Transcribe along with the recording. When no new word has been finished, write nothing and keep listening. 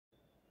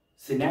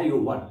Scenario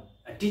 1.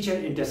 A teacher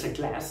enters a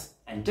class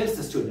and tells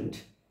the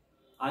student,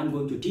 I'm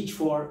going to teach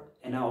for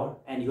an hour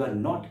and you are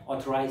not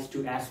authorized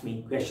to ask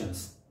me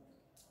questions.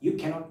 You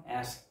cannot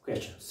ask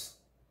questions.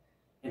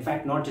 In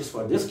fact, not just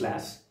for this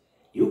class,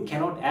 you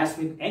cannot ask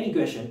me any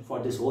question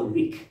for this whole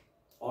week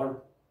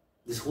or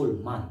this whole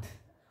month.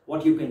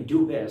 What you can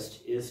do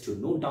best is to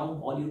note down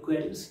all your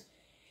queries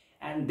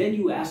and then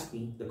you ask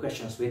me the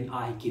questions when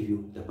I give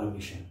you the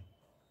permission.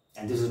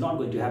 And this is not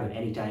going to happen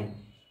anytime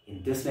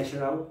in this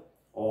lecture hour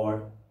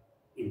or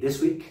in this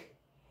week.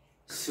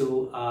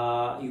 So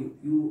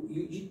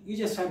you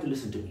just have to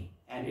listen to me,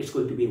 and it's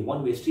going to be a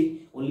one-way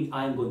street. Only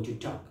I am going to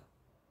talk.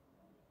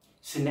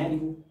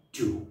 Scenario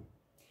 2.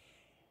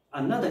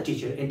 Another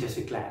teacher enters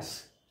a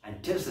class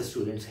and tells the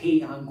students,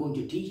 hey, I'm going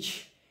to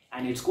teach,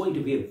 and it's going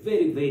to be a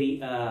very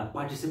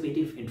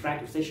participative,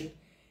 interactive session.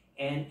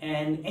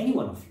 And any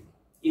one of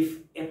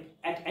you, if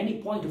at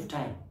any point of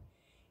time,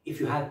 if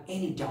you have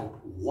any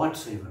doubt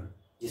whatsoever,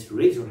 just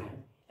raise your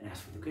hand and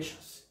ask for the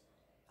questions.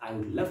 I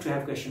would love to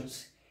have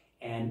questions,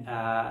 and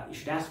you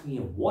should ask me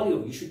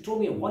you should throw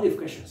me a volley of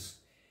questions.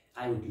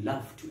 I would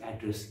love to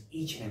address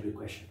each and every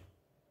question.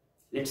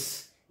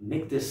 Let's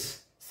make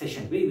this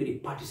session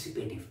very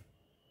participative.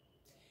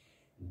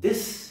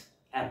 This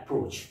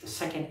approach, the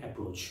second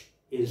approach,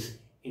 is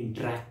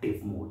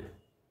interactive mode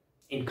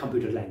in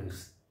computer language.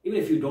 Even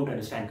if you don't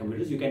understand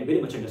computers, you can very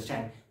much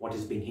understand what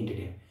is being hinted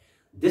here.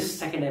 This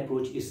second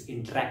approach is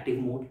interactive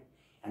mode,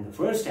 and the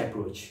first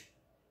approach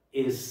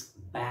is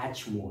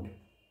batch mode.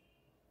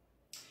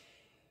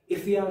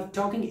 If we are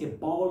talking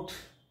about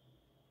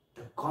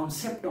the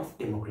concept of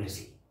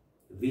democracy,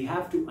 we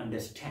have to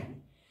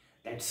understand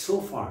that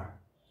so far,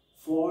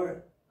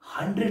 for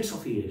hundreds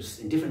of years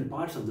in different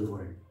parts of the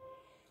world,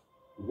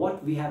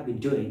 what we have been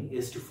doing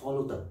is to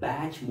follow the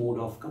batch mode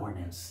of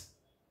governance,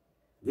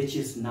 which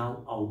is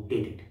now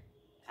outdated,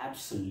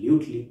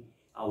 absolutely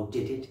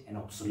outdated and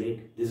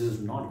obsolete. This is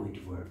not going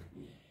to work.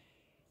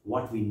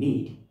 What we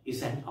need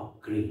is an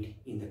upgrade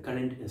in the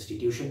current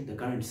institution, the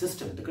current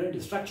system, the current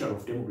structure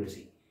of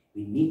democracy.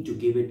 We need to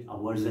give it a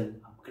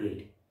version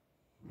upgrade,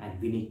 and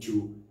we need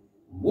to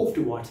move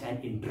towards an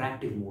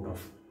interactive mode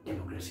of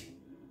democracy.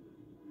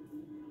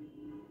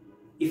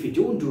 If we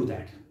don't do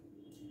that,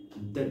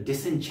 the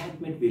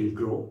disenchantment will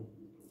grow,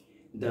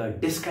 the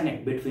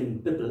disconnect between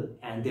people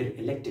and their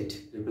elected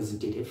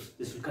representatives,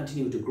 this will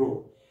continue to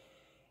grow,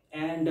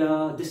 and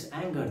this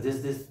anger,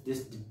 this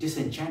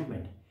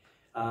disenchantment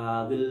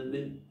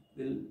will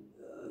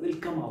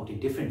come out in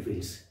different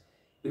ways,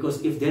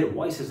 because if their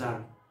voices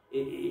are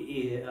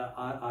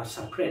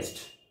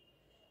suppressed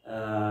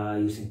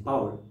using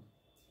power,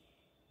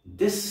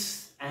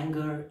 this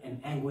anger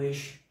and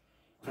anguish,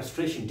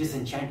 frustration,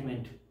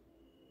 disenchantment,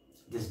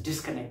 this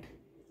disconnect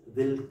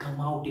will come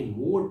out in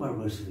more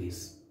perverse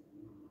ways.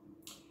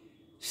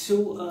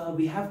 So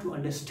we have to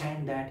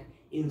understand that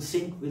in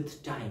sync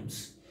with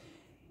times,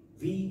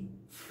 we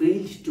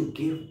failed to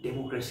give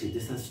democracy,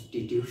 this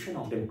institution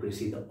of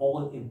democracy, the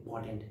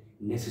all-important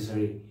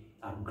necessary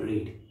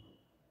upgrade.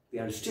 We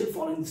are still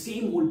following the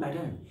same old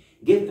pattern.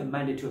 Give a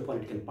mandate to a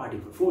political party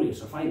for 4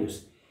 years or 5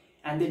 years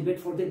and then wait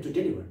for them to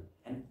deliver.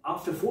 And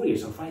after 4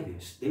 years or 5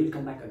 years, they will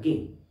come back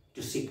again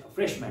to seek a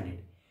fresh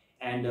mandate,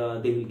 and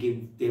they will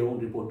give their own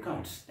report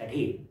cards that,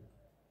 hey,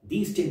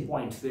 these 10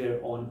 points were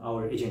on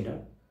our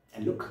agenda,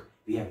 and look,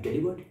 we have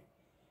delivered.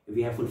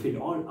 We have fulfilled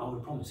all our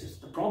promises.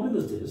 The problem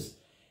is this,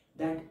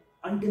 that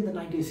until the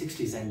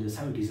 1960s and the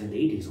 70s and the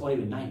 80s or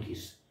even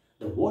 90s,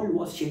 the world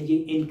was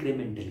changing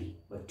incrementally.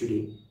 But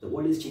today, the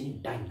world is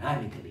changing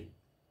dynamically.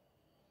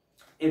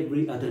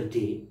 Every other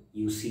day,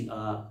 you see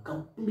a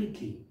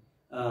completely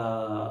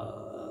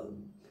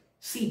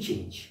sea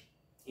change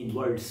in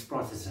world's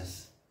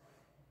processes.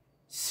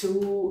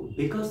 So,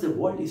 because the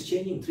world is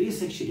changing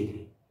 360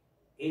 degrees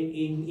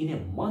in a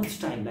month's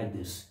time like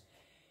this,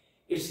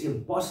 it's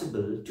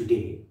impossible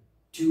today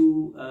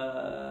to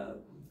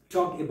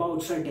talk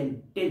about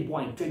certain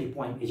 10-point,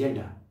 20-point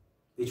agenda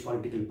which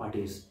political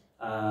parties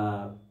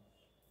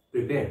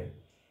prepare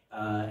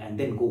and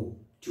then go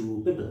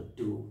to people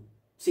to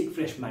seek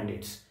fresh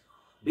mandates.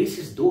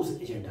 Basis those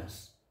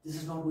agendas, this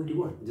is not going to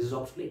work. This is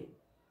obsolete.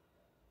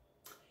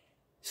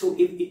 So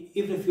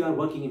even if you are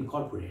working in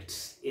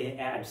corporates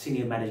at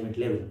senior management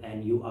level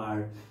and you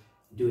are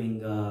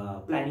doing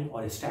planning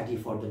or a strategy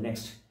for the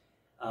next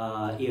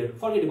year,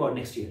 forget about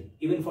next year,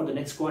 even for the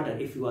next quarter,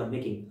 if you are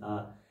making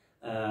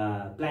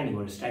planning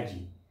or a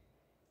strategy,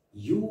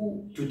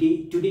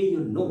 today you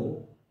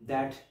know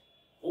that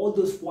all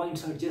those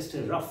points are just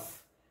a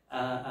rough,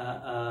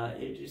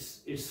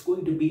 it's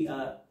going to be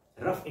a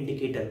rough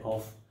indicator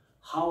of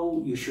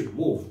how you should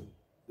move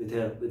with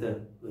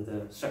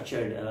a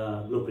structured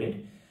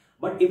blueprint.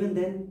 But even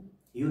then,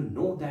 you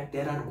know that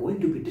there are going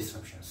to be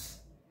disruptions,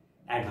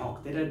 ad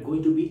hoc. There are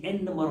going to be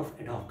n number of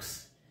ad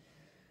hocs.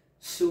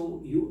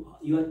 So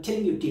you are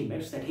telling your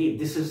teammates that, hey,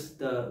 this is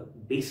the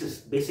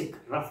basic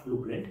rough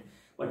blueprint,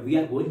 but we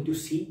are going to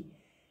see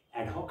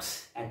ad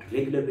hocs at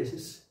regular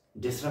basis,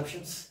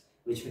 disruptions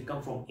which may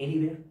come from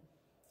anywhere,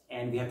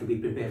 and we have to be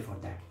prepared for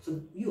that.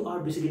 So you are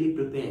basically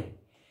prepared.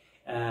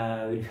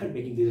 when we are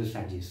making these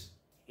strategies.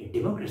 In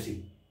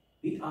democracy,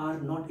 we are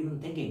not even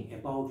thinking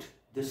about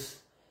this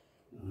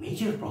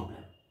major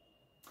problem.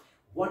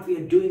 What we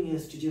are doing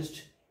is to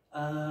just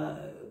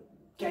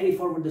carry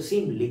forward the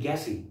same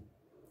legacy,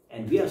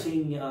 and we are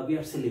saying we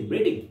are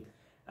celebrating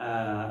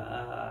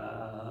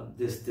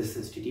this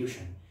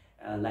institution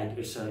like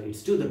it's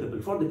to the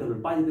people, for the people,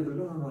 by the people.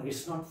 No,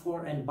 it's not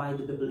for and by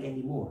the people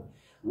anymore.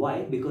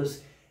 Why?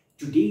 Because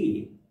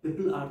today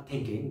people are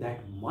thinking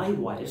that my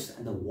voice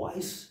and the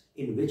voice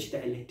in which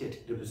the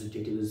elected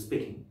representative is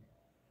speaking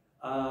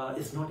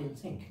is not in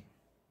sync.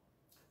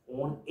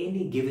 On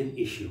any given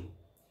issue,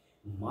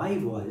 my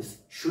voice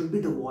should be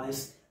the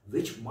voice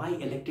which my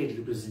elected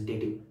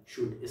representative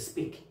should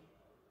speak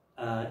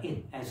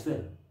in as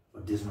well.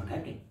 But this is not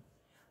happening.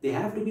 They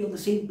have to be on the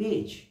same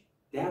page.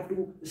 They have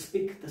to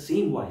speak the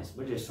same voice,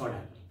 but it's not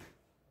happening.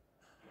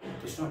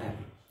 It's not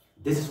happening.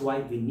 This is why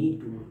we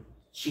need to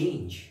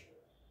change.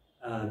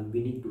 We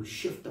need to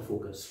shift the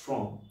focus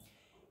from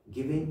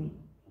giving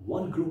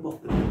one group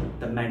of people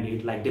the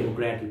mandate, like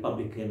Democrat,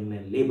 Republican,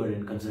 and Labour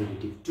and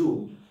Conservative,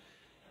 to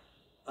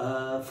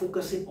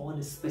focusing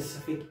on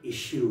specific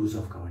issues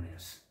of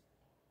governance.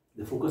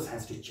 The focus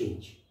has to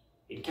change.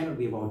 It cannot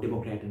be about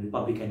Democrat and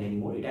Republican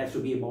anymore. It has to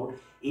be about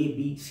A,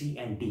 B, C,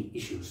 and D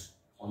issues.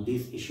 On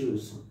these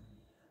issues,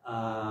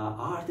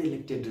 are the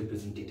elected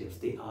representatives,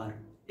 they are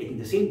taking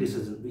the same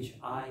decision which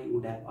I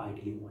would have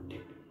ideally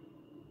wanted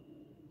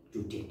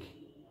to take.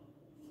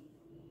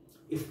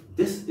 If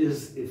this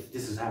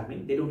is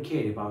happening, they don't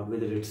care about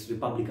whether it's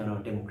Republican or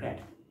Democrat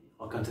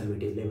or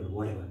Conservative, Labour,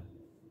 whatever.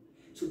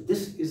 So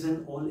this is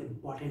an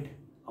all-important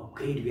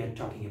upgrade we are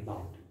talking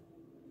about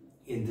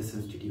in this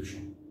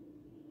institution.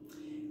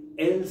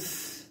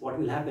 Else, what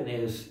will happen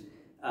is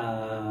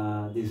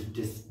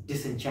this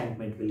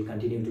disenchantment will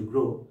continue to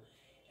grow,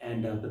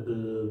 and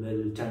people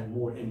will turn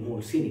more and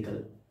more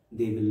cynical.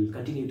 They will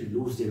continue to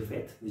lose their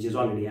faith, which is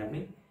already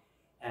happening,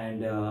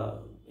 and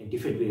in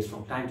different ways,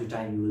 from time to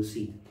time, you will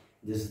see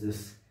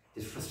this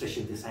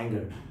frustration, this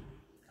anger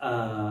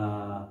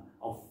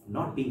of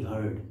not being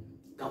heard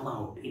come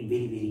out in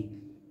very, very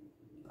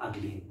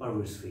ugly and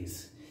perverse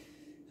ways.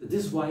 So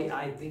this is why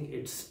I think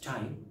it's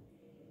time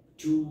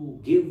to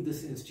give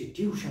this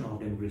institution of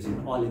democracy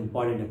an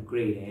all-important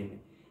upgrade, and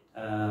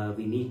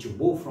we need to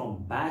move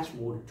from batch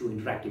mode to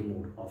interactive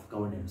mode of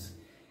governance.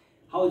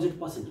 How is it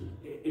possible?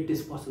 It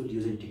is possible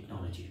using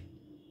technology,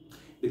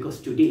 because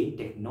today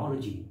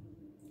technology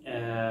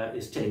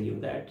is telling you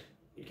that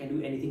it can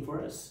do anything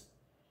for us.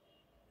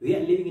 We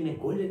are living in a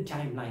golden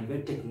timeline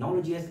where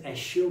technology has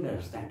assured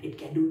us that it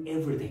can do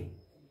everything,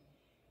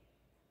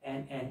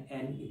 and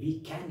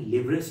we can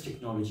leverage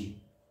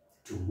technology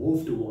to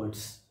move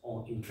towards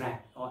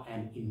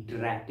an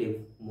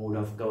interactive mode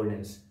of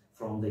governance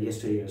from the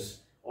yesteryears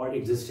or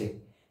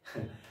existing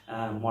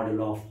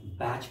model of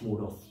batch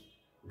mode of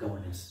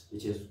governance,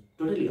 which is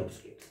totally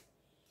obsolete.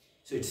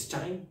 So it's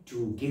time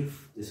to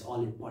give this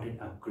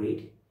all-important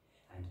upgrade.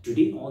 And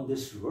today, on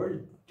this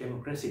World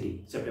Democracy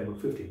Day, September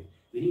 15th,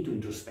 we need to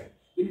introspect.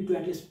 We need to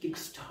at least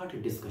kickstart a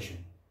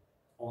discussion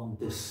on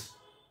this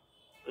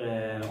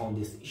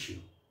issue.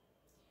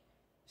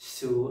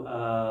 So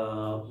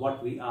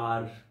what we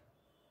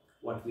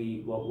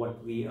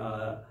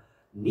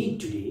need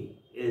today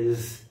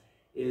is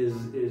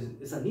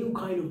a new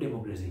kind of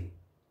democracy,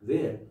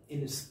 where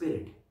in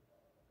spirit,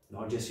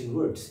 not just in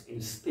words,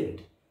 in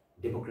spirit,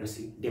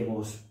 democracy,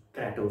 demos,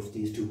 kratos,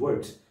 these two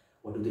words,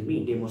 what do they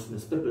mean? Demos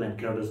means people and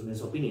kratos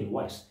means opinion,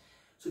 voice.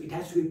 So it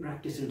has to be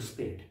practiced in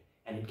spirit,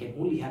 and it can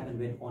only happen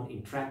when on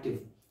interactive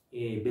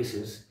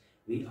basis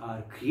we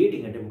are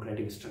creating a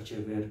democratic structure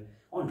where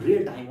on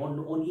real time,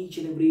 on each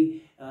and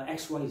every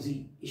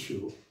XYZ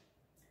issue,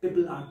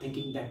 people are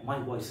thinking that my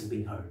voice is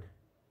being heard.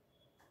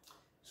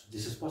 So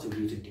this is possible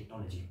using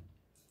technology,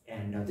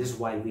 and this is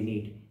why we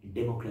need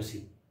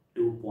Democracy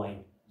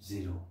 2.0.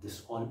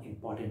 This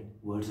all-important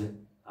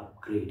version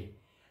upgrade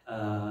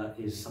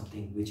is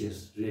something which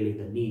is really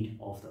the need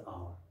of the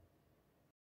hour.